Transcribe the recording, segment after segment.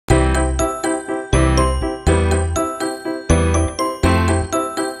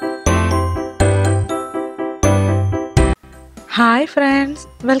Hi friends,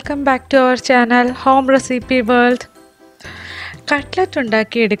 welcome back to our channel Home Recipe World. Cutlet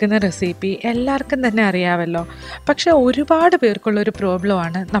ഉണ്ടാക്കിയെടുക്കുന്ന recipe എല്ലാവർക്കും തന്നെ അറിയാമല്ലോ. പക്ഷേ ഒരുപാട് പേർക്കുള്ളൊരു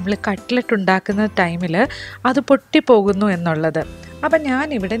പ്രോബ്ലമാണ് നമ്മൾ കട്ട്ലറ്റ് ഉണ്ടാക്കുന്ന ടൈമിൽ അത് പൊട്ടിപ്പോകുന്നു എന്നുള്ളത്. അപ്പം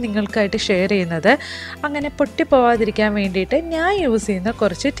ഞാനിവിടെ നിങ്ങൾക്കായിട്ട് ഷെയർ ചെയ്യുന്നത് അങ്ങനെ പൊട്ടിപ്പോവാതിരിക്കാൻ വേണ്ടിയിട്ട് ഞാൻ യൂസ് ചെയ്യുന്ന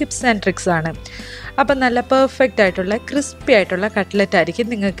കുറച്ച് ടിപ്സ് ആൻഡ് ട്രിക്സ് ആണ്. അപ്പം നല്ല പെർഫെക്റ്റ് ആയിട്ടുള്ള ക്രിസ്പി ആയിട്ടുള്ള കട്ട്ലറ്റ് ആയിരിക്കും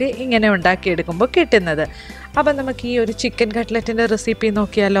നിങ്ങൾക്ക് ഇങ്ങനെ ഉണ്ടാക്കിയെടുക്കുമ്പോൾ കിട്ടുന്നത്. അപ്പം നമുക്ക് ഈ ഒരു ചിക്കൻ കട്ട്ലറ്റിൻ്റെ റെസിപ്പി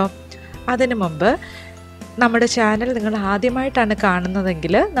നോക്കിയാലോ. അതിനു മുമ്പ് നമ്മുടെ ചാനൽ നിങ്ങൾ ആദ്യമായിട്ടാണ്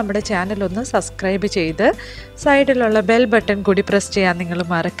കാണുന്നതെങ്കിൽ നമ്മുടെ ചാനൽ ഒന്ന് സബ്സ്ക്രൈബ് ചെയ്ത് സൈഡിലുള്ള ബെൽ ബട്ടൺ കൂടി പ്രസ് ചെയ്യാൻ നിങ്ങൾ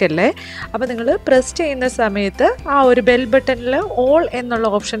മറക്കല്ലേ. അപ്പോൾ നിങ്ങൾ പ്രസ് ചെയ്യുന്ന സമയത്ത് ആ ഒരു ബെൽ ബട്ടണിൽ ഓൾ എന്നുള്ള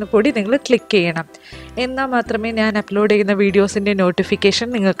ഓപ്ഷൻ കൂടി നിങ്ങൾ ക്ലിക്ക് ചെയ്യണം. എന്നാൽ മാത്രമേ ഞാൻ അപ്ലോഡ് ചെയ്യുന്ന വീഡിയോസിൻ്റെ നോട്ടിഫിക്കേഷൻ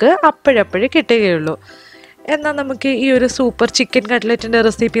നിങ്ങൾക്ക് അപ്പോഴപ്പോഴേ കിട്ടുകയുള്ളൂ. എന്നാൽ നമുക്ക് ഈ ഒരു സൂപ്പർ ചിക്കൻ കട്ട്ലറ്റിൻ്റെ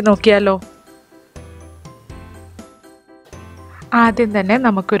റെസിപ്പി നോക്കിയാലോ. ആദ്യം തന്നെ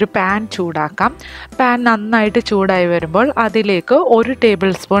നമുക്കൊരു പാൻ ചൂടാക്കാം. പാൻ നന്നായിട്ട് ചൂടായി വരുമ്പോൾ അതിലേക്ക് 1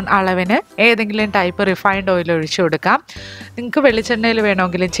 ടേബിൾ സ്പൂൺ അളവിന് ഏതെങ്കിലും ടൈപ്പ് റിഫൈൻഡ് ഓയിൽ ഒഴിച്ചു കൊടുക്കാം. നിങ്ങൾക്ക് വെളിച്ചെണ്ണയിൽ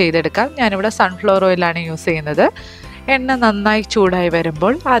വേണമെങ്കിലും ചെയ്തെടുക്കാം. ഞാനിവിടെ സൺഫ്ലവർ ഓയിലാണ് യൂസ് ചെയ്യുന്നത്. എണ്ണ നന്നായി ചൂടായി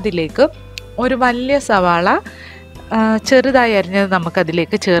വരുമ്പോൾ അതിലേക്ക് ഒരു വലിയ സവാള ചെറുതായി അരിഞ്ഞത്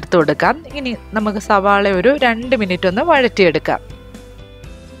നമുക്കതിലേക്ക് ചേർത്ത് കൊടുക്കാം. ഇനി നമുക്ക് സവാള ഒരു 2 മിനിറ്റ് ഒന്ന് വഴറ്റിയെടുക്കാം.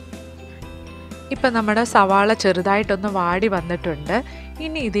 ഇപ്പം നമ്മുടെ സവാള ചെറുതായിട്ടൊന്ന് വാടി വന്നിട്ടുണ്ട്.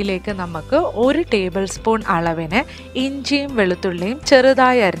 ഇനി ഇതിലേക്ക് നമുക്ക് 1 ടേബിൾ സ്പൂൺ അളവിന് ഇഞ്ചിയും വെളുത്തുള്ളിയും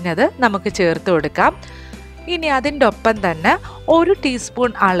ചെറുതായി അരിഞ്ഞത് നമുക്ക് ചേർത്ത് കൊടുക്കാം. ഇനി അതിൻ്റെ ഒപ്പം തന്നെ 1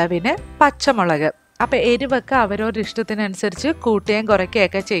 ടീസ്പൂൺ അളവിന് പച്ചമുളക്. അപ്പോൾ എരിവൊക്കെ അവരവരുടെ ഇഷ്ടത്തിനനുസരിച്ച് കൂട്ടുകയും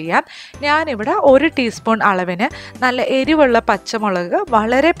കുറയ്ക്കുകയൊക്കെ ചെയ്യാം. ഞാനിവിടെ 1 ടീസ്പൂൺ അളവിന് നല്ല എരിവുള്ള പച്ചമുളക്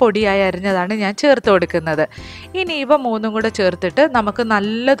വളരെ പൊടിയായി അരിഞ്ഞതാണ് ഞാൻ ചേർത്ത് കൊടുക്കുന്നത്. ഇനി ഇവ മൂന്നും കൂടെ ചേർത്തിട്ട് നമുക്ക്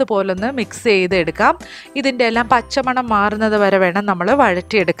നല്ലതുപോലൊന്ന് മിക്സ് ചെയ്തെടുക്കാം. ഇതിൻ്റെ എല്ലാം പച്ചമണം മാറുന്നത് വരെ വേണം നമ്മൾ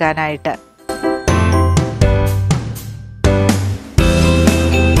വഴറ്റിയെടുക്കാനായിട്ട്.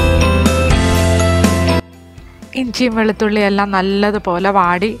 ഇഞ്ചിയും വെളുത്തുള്ളിയും എല്ലാം നല്ലതുപോലെ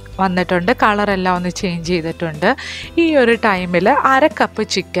വാടി വന്നിട്ടുണ്ട്. കളറെല്ലാം ഒന്ന് ചേഞ്ച് ചെയ്തിട്ടുണ്ട്. ഈ ഒരു ടൈമിൽ 1/2 കപ്പ്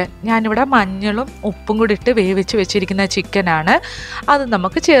ചിക്കൻ, ഞാനിവിടെ മഞ്ഞളും ഉപ്പും കൂടി ഇട്ട് വേവിച്ച് വെച്ചിരിക്കുന്ന ചിക്കനാണ്, അത്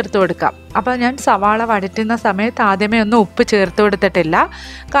നമുക്ക് ചേർത്ത് കൊടുക്കാം. അപ്പോൾ ഞാൻ സവാള വഴറ്റുന്ന സമയത്ത് ആദ്യമേ ഒന്നും ഉപ്പ് ചേർത്ത് കൊടുത്തിട്ടില്ല.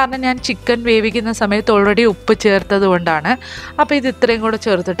 കാരണം ഞാൻ ചിക്കൻ വേവിക്കുന്ന സമയത്ത് ഓൾറെഡി ഉപ്പ് ചേർത്തത് കൊണ്ടാണ്. അപ്പോൾ ഇത് ഇത്രയും കൂടെ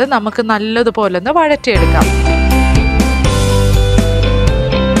ചേർത്തിട്ട് നമുക്ക് നല്ലതുപോലെ ഒന്ന് വഴറ്റിയെടുക്കാം.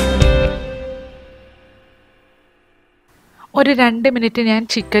 ഒരു 2 മിനിറ്റ് ഞാൻ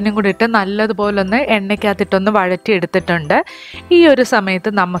ചിക്കനും കൂടി ഇട്ട് നല്ലതുപോലെ ഒന്ന് എണ്ണയ്ക്കകത്തിട്ടൊന്ന് വഴറ്റിയെടുത്തിട്ടുണ്ട്. ഈ ഒരു സമയത്ത്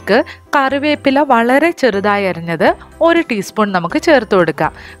നമുക്ക് കറിവേപ്പില വളരെ ചെറുതായി അരിഞ്ഞത് 1 ടീസ്പൂൺ നമുക്ക് ചേർത്ത്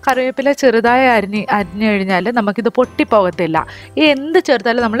കൊടുക്കാം. കറിവേപ്പില ചെറുതായി അരിഞ്ഞു കഴിഞ്ഞാൽ നമുക്കിത് പൊട്ടിപ്പോകത്തില്ല. എന്ത്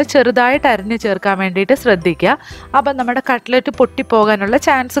ചേർത്താലും നമ്മൾ ചെറുതായിട്ട് അരിഞ്ഞ് ചേർക്കാൻ വേണ്ടിയിട്ട് ശ്രദ്ധിക്കുക. അപ്പം നമ്മുടെ കട്ട്ലറ്റ് പൊട്ടിപ്പോകാനുള്ള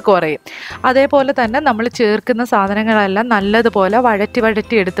ചാൻസ് കുറയും. അതേപോലെ തന്നെ നമ്മൾ ചേർക്കുന്ന സാധനങ്ങളെല്ലാം നല്ലതുപോലെ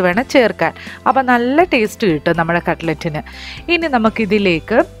വഴറ്റി എടുത്ത് വേണം ചേർക്കാൻ. അപ്പം നല്ല ടേസ്റ്റ് കിട്ടും നമ്മുടെ കട്ട്ലറ്റിന്. ഇനി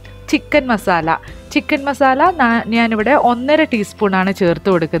നമുക്കിതിലേക്ക് ചിക്കൻ മസാല ഞാനിവിടെ 1.5 ടീസ്പൂണാണ് ചേർത്ത്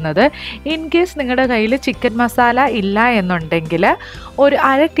കൊടുക്കുന്നത്. ഇൻ കേസ് നിങ്ങളുടെ കയ്യിൽ ചിക്കൻ മസാല ഇല്ല എന്നുണ്ടെങ്കിൽ ഒരു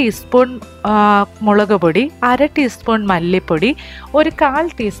 1/2 ടീസ്പൂൺ മുളക് പൊടി, 1/2 ടീസ്പൂൺ മല്ലിപ്പൊടി, ഒരു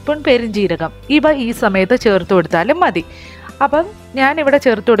 1/4 ടീസ്പൂൺ പെരുംജീരകം ഇവ ഈ സമയത്ത് ചേർത്ത് കൊടുത്താലും മതി. അപ്പം ഞാനിവിടെ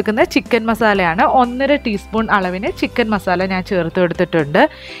ചേർത്ത് കൊടുക്കുന്ന ചിക്കൻ മസാലയാണ്. 1.5 ടീസ്പൂൺ അളവിന് ചിക്കൻ മസാല ഞാൻ ചേർത്ത് കൊടുത്തിട്ടുണ്ട്.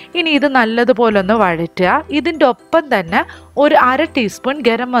 ഇനി ഇത് നല്ലതുപോലെ ഒന്ന് വഴറ്റുക. ഇതിൻ്റെ ഒപ്പം തന്നെ ഒരു 1/2 ടീസ്പൂൺ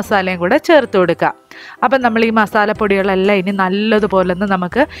ഗരം മസാലയും കൂടെ ചേർത്ത് കൊടുക്കുക. അപ്പം നമ്മൾ ഈ മസാലപ്പൊടികളെല്ലാം ഇനി നല്ലതുപോലെ ഒന്ന്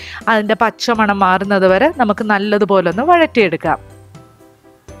നമുക്ക് അതിൻ്റെ പച്ചമണം മാറുന്നത് വരെ നമുക്ക് നല്ലതുപോലെ ഒന്ന് വഴറ്റിയെടുക്കാം.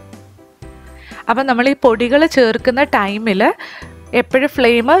 അപ്പം നമ്മൾ ഈ പൊടികൾ ചേർക്കുന്ന ടൈമിൽ എപ്പോഴും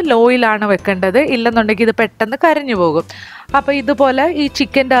ഫ്ലെയിം ലോയിലാണ് വെക്കേണ്ടത്. ഇല്ലെന്നുണ്ടെങ്കിൽ ഇത് പെട്ടെന്ന് കരിഞ്ഞു പോകും. അപ്പോൾ ഇതുപോലെ ഈ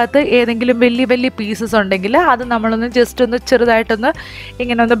ചിക്കൻ്റെ അകത്ത് ഏതെങ്കിലും വലിയ പീസസ് ഉണ്ടെങ്കിൽ അത് നമ്മളൊന്ന് ജസ്റ്റ് ഒന്ന് ചെറുതായിട്ടൊന്ന്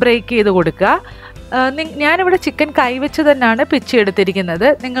ഇങ്ങനെ ഒന്ന് ബ്രേക്ക് ചെയ്ത് കൊടുക്കുക. ഞാനിവിടെ ചിക്കൻ കൈവച്ച് തന്നെയാണ് പിച്ചെടുത്തിരിക്കുന്നത്.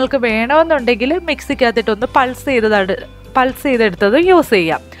 നിങ്ങൾക്ക് വേണമെന്നുണ്ടെങ്കിൽ മിക്സിക്കകത്തിട്ടൊന്ന് പൾസ് ചെയ്തെടുത്തത് യൂസ്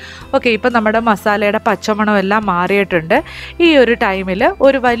ചെയ്യാം. ഓക്കെ, ഇപ്പം നമ്മുടെ മസാലയുടെ പച്ചമണം എല്ലാം മാറിയിട്ടുണ്ട്. ഈ ഒരു ടൈമിൽ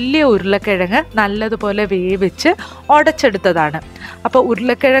ഒരു വലിയ ഉരുളക്കിഴങ്ങ് നല്ലതുപോലെ വേവിച്ച് ഉടച്ചെടുത്തതാണ്. അപ്പോൾ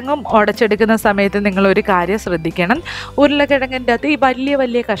ഉരുളക്കിഴങ്ങും ഉടച്ചെടുക്കുന്ന സമയത്ത് നിങ്ങളൊരു കാര്യം ശ്രദ്ധിക്കണം. ഉരുളക്കിഴങ്ങിൻ്റെ അകത്ത് ഈ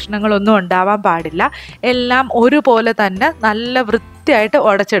വലിയ കഷ്ണങ്ങളൊന്നും ഉണ്ടാവാൻ പാടില്ല. എല്ലാം ഒരുപോലെ തന്നെ നല്ല വൃത്തിയായിട്ട്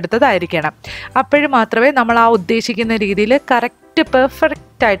ഉടച്ചെടുത്തതായിരിക്കണം. അപ്പോഴും മാത്രമേ നമ്മൾ ആ ഉദ്ദേശിക്കുന്ന രീതിയിൽ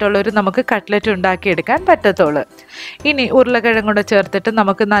പെർഫെക്റ്റ് ആയിട്ടുള്ളൊരു നമുക്ക് കട്ട്ലറ്റ് ഉണ്ടാക്കിയെടുക്കാൻ പറ്റത്തുള്ളൂ. ഇനി ഉരുളക്കിഴങ്ങ് കൂടെ ചേർത്തിട്ട്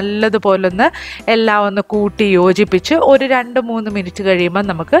നമുക്ക് നല്ലതുപോലൊന്ന് എല്ലാം ഒന്ന് കൂട്ടി യോജിപ്പിച്ച് ഒരു 2-3 മിനിറ്റ് കഴിയുമ്പോൾ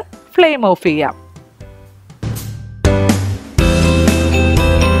നമുക്ക് ഫ്ലെയിം ഓഫ് ചെയ്യാം.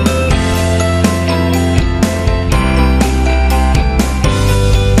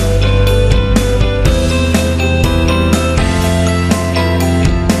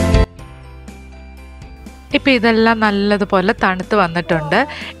 ഇപ്പോൾ ഇതെല്ലാം നല്ലതുപോലെ തണുത്ത് വന്നിട്ടുണ്ട്.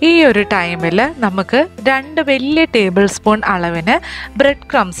 ഈ ഒരു ടൈമിൽ നമുക്ക് 2 വലിയ ടേബിൾ സ്പൂൺ അളവിന് ബ്രെഡ്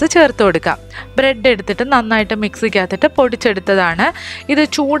ക്രംസ് ചേർത്ത് കൊടുക്കാം. ബ്രെഡ് എടുത്തിട്ട് നന്നായിട്ട് മിക്സിക്കകത്തിട്ട് പൊടിച്ചെടുത്തതാണ്. ഇത്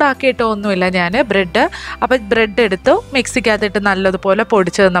ചൂടാക്കിയിട്ടൊന്നുമില്ല ഞാൻ ബ്രെഡ്. അപ്പോൾ ബ്രെഡ് എടുത്ത് മിക്സിക്കകത്തിട്ട് നല്ലതുപോലെ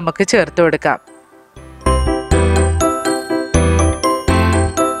പൊടിച്ചത് നമുക്ക് ചേർത്ത് കൊടുക്കാം.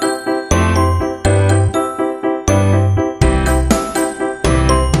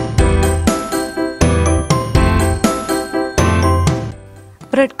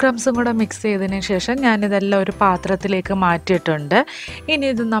 ബ്രെഡ് ക്രംസും കൂടെ മിക്സ് ചെയ്തതിന് ശേഷം ഞാനിതെല്ലാം ഒരു പാത്രത്തിലേക്ക് മാറ്റിയിട്ടുണ്ട്. ഇനി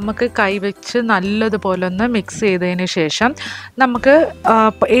ഇത് നമുക്ക് കൈവച്ച് നല്ലതുപോലെ ഒന്ന് മിക്സ് ചെയ്തതിന് ശേഷം നമുക്ക്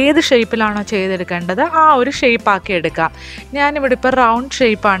ഏത് ഷേപ്പിലാണോ ചെയ്തെടുക്കേണ്ടത് ആ ഒരു ഷേപ്പാക്കി എടുക്കാം. ഞാനിവിടെ ഇപ്പോൾ റൗണ്ട്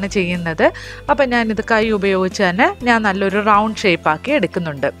ഷേപ്പാണ് ചെയ്യുന്നത്. അപ്പോൾ ഞാനിത് കൈ ഉപയോഗിച്ച് തന്നെ ഞാൻ നല്ലൊരു റൗണ്ട് ഷേപ്പാക്കി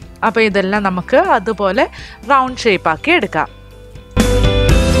എടുക്കുന്നുണ്ട്. അപ്പോൾ ഇതെല്ലാം നമുക്ക് അതുപോലെ റൗണ്ട് ഷേപ്പാക്കി എടുക്കാം.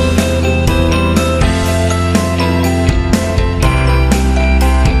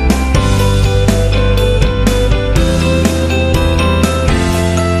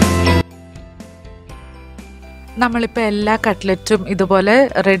 നമ്മളിപ്പോൾ എല്ലാ കട്ട്ലറ്റും ഇതുപോലെ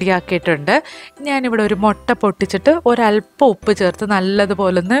റെഡിയാക്കിയിട്ടുണ്ട്. ഞാനിവിടെ ഒരു മുട്ട പൊട്ടിച്ചിട്ട് ഒരല്പം ഉപ്പ് ചേർത്ത്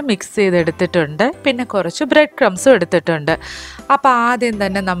നല്ലതുപോലെ ഒന്ന് മിക്സ് ചെയ്തെടുത്തിട്ടുണ്ട്. പിന്നെ കുറച്ച് ബ്രെഡ് ക്രംസും എടുത്തിട്ടുണ്ട്. അപ്പോൾ ആദ്യം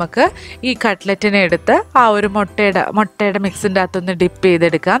തന്നെ നമുക്ക് ഈ കട്ട്ലറ്റിനെ എടുത്ത് ആ ഒരു മുട്ടയുടെ മിക്സിൻ്റെ അകത്തൊന്ന് ഡിപ്പ്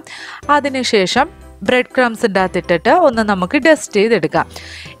ചെയ്തെടുക്കാം. അതിനുശേഷം ബ്രെഡ് ക്രംസിൻ്റെ അകത്തിട്ടിട്ട് ഒന്ന് നമുക്ക് ഡസ്റ്റ് ചെയ്തെടുക്കാം.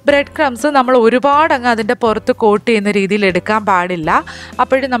 ബ്രെഡ് ക്രംസ് നമ്മൾ ഒരുപാട് അങ്ങ് അതിൻ്റെ പുറത്ത് കോട്ട് ചെയ്യുന്ന രീതിയിൽ എടുക്കാൻ പാടില്ല.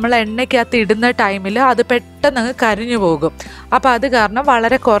 അപ്പോഴും നമ്മൾ എണ്ണയ്ക്കകത്ത് ഇടുന്ന ടൈമിൽ അത് പെട്ടെന്ന് അങ്ങ് കരിഞ്ഞു പോകും. അപ്പോൾ അത് കാരണം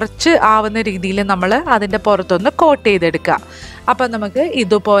വളരെ കുറച്ച് ആവുന്ന രീതിയിൽ നമ്മൾ അതിൻ്റെ പുറത്തൊന്ന് കോട്ട് ചെയ്തെടുക്കുക. അപ്പോൾ നമുക്ക്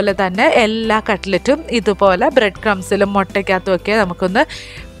ഇതുപോലെ തന്നെ എല്ലാ കട്ട്ലറ്റും ഇതുപോലെ ബ്രെഡ് ക്രംസിലും മുട്ടയ്ക്കകത്തും ഒക്കെ നമുക്കൊന്ന്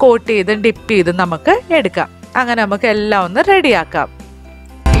കോട്ട് ചെയ്ത് ഡിപ്പ് ചെയ്ത് നമുക്ക് എടുക്കാം. അങ്ങനെ നമുക്ക് എല്ലാം ഒന്ന് റെഡിയാക്കാം.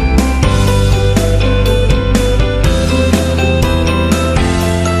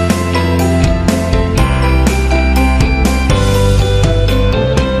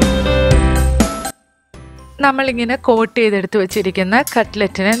 നമ്മളിങ്ങനെ കോട്ട് ചെയ്തെടുത്ത് വെച്ചിരിക്കുന്ന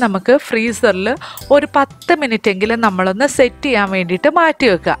കട്ട്ലറ്റിനെ നമുക്ക് ഫ്രീസറിൽ ഒരു 10 മിനിറ്റെങ്കിലും നമ്മളൊന്ന് സെറ്റ് ചെയ്യാൻ വേണ്ടിയിട്ട് മാറ്റി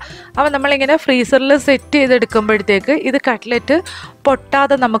വെക്കുക. അപ്പോൾ നമ്മളിങ്ങനെ ഫ്രീസറിൽ സെറ്റ് ചെയ്തെടുക്കുമ്പോഴത്തേക്ക് ഇത് കട്ട്ലറ്റ്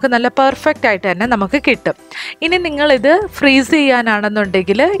പൊട്ടാതെ നമുക്ക് നല്ല പെർഫെക്റ്റ് ആയിട്ട് തന്നെ നമുക്ക് കിട്ടും. ഇനി നിങ്ങളിത് ഫ്രീസ്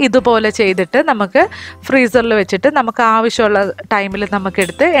ചെയ്യാനാണെന്നുണ്ടെങ്കിൽ ഇതുപോലെ ചെയ്തിട്ട് നമുക്ക് ഫ്രീസറിൽ വെച്ചിട്ട് നമുക്ക് ആവശ്യമുള്ള ടൈമിൽ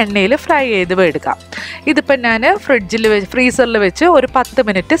നമുക്കെടുത്ത് എണ്ണയിൽ ഫ്രൈ ചെയ്ത് എടുക്കാം. ഇതിപ്പോൾ ഞാൻ ഫ്രീസറിൽ വെച്ച് ഒരു 10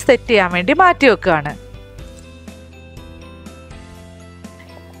 മിനിറ്റ് സെറ്റ് ചെയ്യാൻ വേണ്ടി മാറ്റി വെക്കുകയാണ്.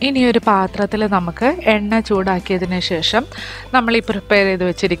 ഇനി ഒരു പാത്രത്തിൽ നമുക്ക് എണ്ണ ചൂടാക്കിയതിന് ശേഷം നമ്മൾ ഈ പ്രിപ്പയർ ചെയ്ത്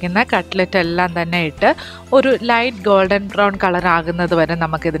വെച്ചിരിക്കുന്ന കട്ട്ലറ്റ് എല്ലാം തന്നെ ഇട്ട് ഒരു ലൈറ്റ് ഗോൾഡൻ ബ്രൗൺ കളർ ആകുന്നത് വരെ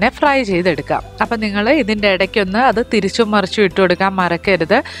നമുക്കിതിനെ ഫ്രൈ ചെയ്തെടുക്കാം. അപ്പം നിങ്ങൾ ഇതിൻ്റെ ഇടയ്ക്കൊന്ന് അത് തിരിച്ചും മറിച്ചും ഇട്ട് കൊടുക്കാൻ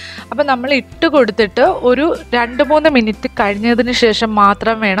മറക്കരുത്. അപ്പം നമ്മൾ ഇട്ട് കൊടുത്തിട്ട് ഒരു 2-3 മിനിറ്റ് കഴിഞ്ഞതിന് ശേഷം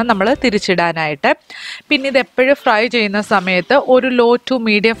മാത്രം വേണം നമ്മൾ തിരിച്ചിടാനായിട്ട്. പിന്നെ ഇത് എപ്പോഴും ഫ്രൈ ചെയ്യുന്ന സമയത്ത് ഒരു ലോ ടു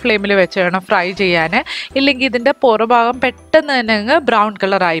മീഡിയം ഫ്ലെയിമിൽ വെച്ച് വേണം ഫ്രൈ ചെയ്യാൻ. ഇല്ലെങ്കിൽ ഇതിൻ്റെ പുറഭാഗം പെട്ടെന്ന് തന്നെ അങ്ങ് ബ്രൗൺ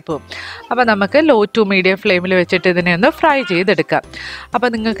കളർ ആയിപ്പോവും. അപ്പോൾ നമുക്ക് ലോ ടു മീഡിയം ഫ്ലെയിമിൽ വെച്ചിട്ട് ഇതിനെ ഒന്ന് ഫ്രൈ ചെയ്തെടുക്കാം. അപ്പോൾ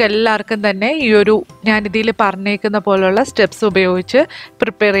നിങ്ങൾക്ക് എല്ലാവർക്കും തന്നെ ഈ ഒരു ഞാനിതിൽ പറഞ്ഞേക്കുന്ന പോലുള്ള സ്റ്റെപ്സ് ഉപയോഗിച്ച്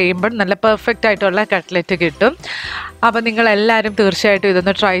പ്രിപ്പയർ ചെയ്യുമ്പോൾ നല്ല പെർഫെക്റ്റ് ആയിട്ടുള്ള കട്ട്ലറ്റ് കിട്ടും. അപ്പോൾ നിങ്ങളെല്ലാവരും തീർച്ചയായിട്ടും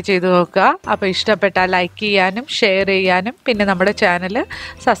ഇതൊന്ന് ട്രൈ ചെയ്ത് നോക്കുക. അപ്പോൾ ഇഷ്ടപ്പെട്ടാൽ ലൈക്ക് ചെയ്യാനും ഷെയർ ചെയ്യാനും പിന്നെ നമ്മുടെ ചാനൽ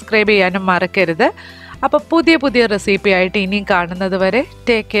സബ്സ്ക്രൈബ് ചെയ്യാനും മറക്കരുത്. അപ്പോൾ പുതിയ റെസിപ്പി ആയിട്ട് ഇനിയും കാണുന്നത് വരെ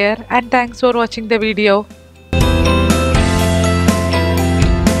take care and thanks for watching the video.